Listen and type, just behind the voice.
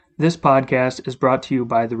This podcast is brought to you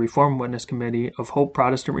by the Reformed Witness Committee of Hope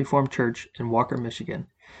Protestant Reformed Church in Walker, Michigan.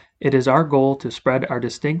 It is our goal to spread our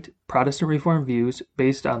distinct Protestant Reformed views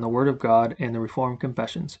based on the Word of God and the Reformed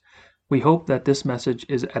Confessions. We hope that this message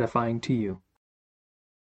is edifying to you.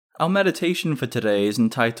 Our meditation for today is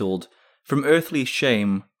entitled, From Earthly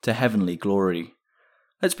Shame to Heavenly Glory.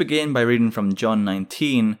 Let's begin by reading from John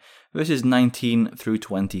 19, verses 19 through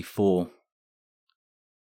 24.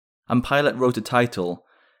 And Pilate wrote a title,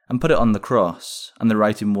 and put it on the cross, and the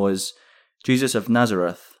writing was, Jesus of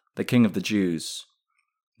Nazareth, the King of the Jews.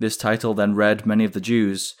 This title then read many of the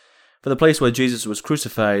Jews, for the place where Jesus was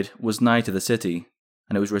crucified was nigh to the city,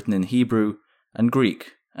 and it was written in Hebrew, and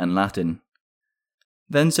Greek, and Latin.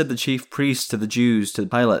 Then said the chief priests to the Jews to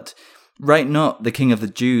Pilate, Write not the King of the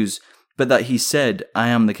Jews, but that he said, I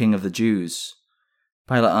am the King of the Jews.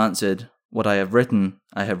 Pilate answered, What I have written,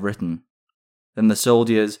 I have written. Then the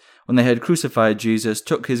soldiers, when they had crucified Jesus,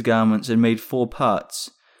 took his garments and made 4 parts,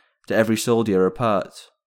 to every soldier a part,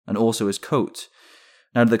 and also his coat.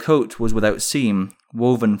 Now the coat was without seam,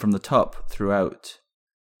 woven from the top throughout.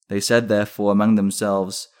 They said therefore among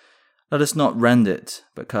themselves, Let us not rend it,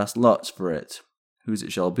 but cast lots for it, whose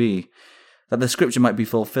it shall be, that the scripture might be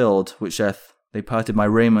fulfilled, which saith, They parted my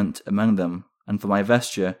raiment among them, and for my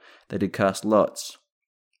vesture they did cast lots.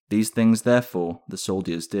 These things therefore the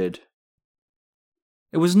soldiers did.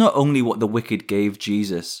 It was not only what the wicked gave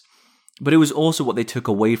Jesus, but it was also what they took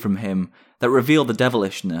away from him that revealed the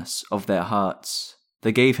devilishness of their hearts.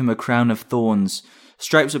 They gave him a crown of thorns,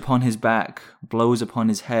 stripes upon his back, blows upon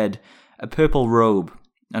his head, a purple robe,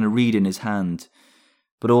 and a reed in his hand.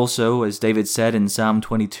 But also, as David said in Psalm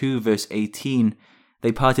 22 verse 18,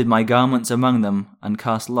 They parted my garments among them, and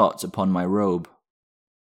cast lots upon my robe.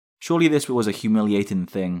 Surely this was a humiliating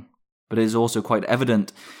thing, but it is also quite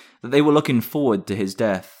evident that they were looking forward to his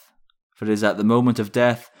death. For it is at the moment of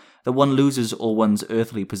death that one loses all one's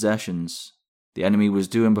earthly possessions. The enemy was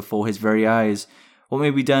doing before his very eyes what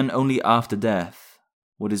may be done only after death.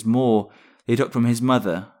 What is more, they took from his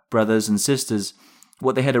mother, brothers and sisters,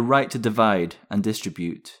 what they had a right to divide and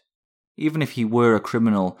distribute. Even if he were a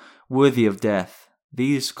criminal worthy of death,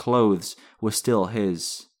 these clothes were still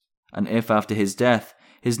his. And if after his death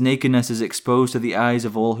his nakedness is exposed to the eyes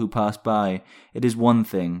of all who pass by, it is one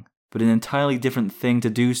thing, but an entirely different thing to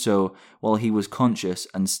do so while he was conscious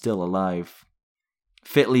and still alive.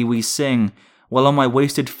 Fitly we sing, while on my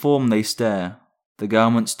wasted form they stare, the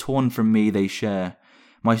garments torn from me they share,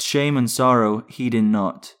 my shame and sorrow heeding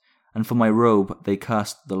not, and for my robe they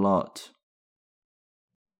cast the lot.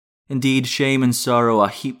 Indeed, shame and sorrow are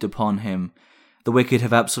heaped upon him. The wicked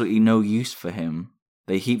have absolutely no use for him.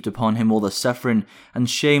 They heaped upon him all the suffering and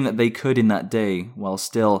shame that they could in that day, while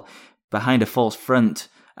still, behind a false front,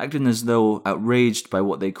 acting as though outraged by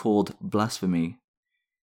what they called blasphemy.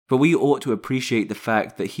 But we ought to appreciate the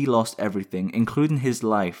fact that he lost everything, including his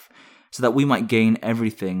life, so that we might gain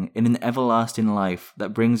everything in an everlasting life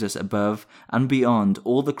that brings us above and beyond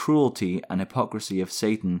all the cruelty and hypocrisy of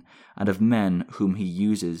Satan and of men whom he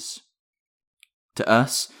uses. To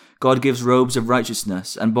us, God gives robes of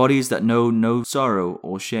righteousness and bodies that know no sorrow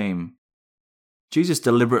or shame. Jesus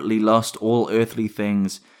deliberately lost all earthly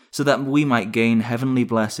things so that we might gain heavenly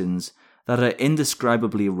blessings that are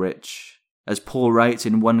indescribably rich. As Paul writes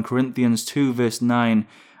in 1 Corinthians 2 verse 9,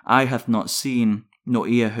 Eye hath not seen, nor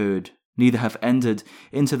ear heard, neither have entered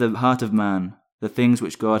into the heart of man the things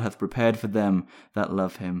which God hath prepared for them that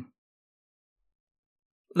love him.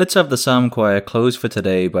 Let's have the psalm choir close for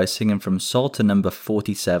today by singing from Psalter number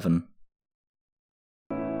 47.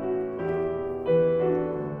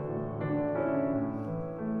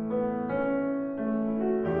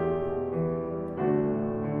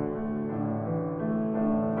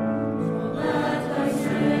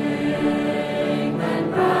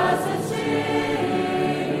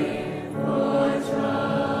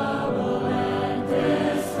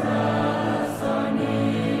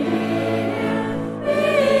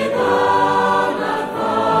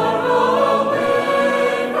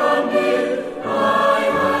 From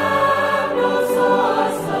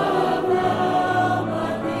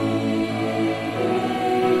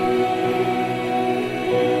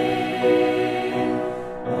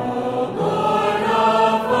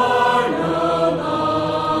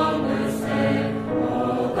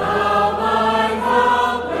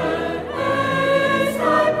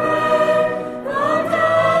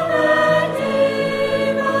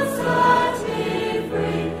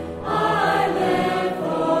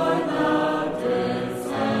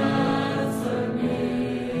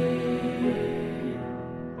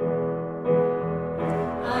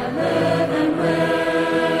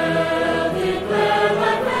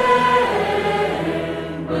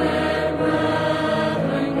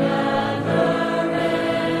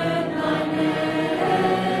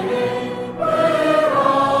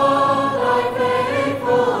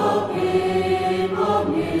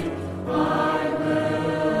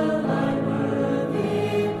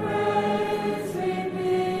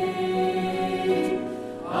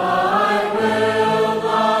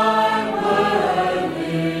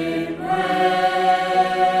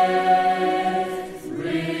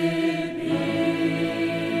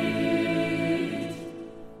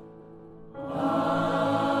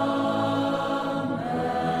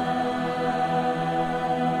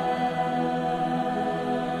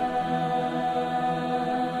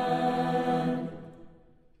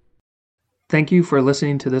Thank you for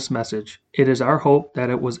listening to this message. It is our hope that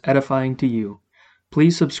it was edifying to you.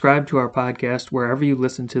 Please subscribe to our podcast wherever you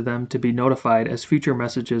listen to them to be notified as future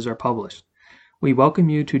messages are published. We welcome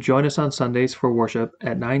you to join us on Sundays for worship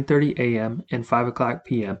at 9:30 a.m. and 5 o'clock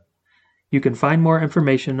p.m. You can find more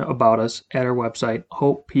information about us at our website,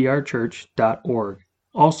 hopeprchurch.org.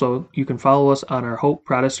 Also, you can follow us on our Hope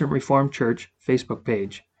Protestant Reformed Church Facebook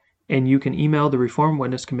page. And you can email the Reformed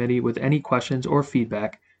Witness Committee with any questions or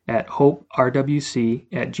feedback at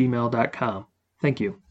hoperwc@gmail.com. Thank you.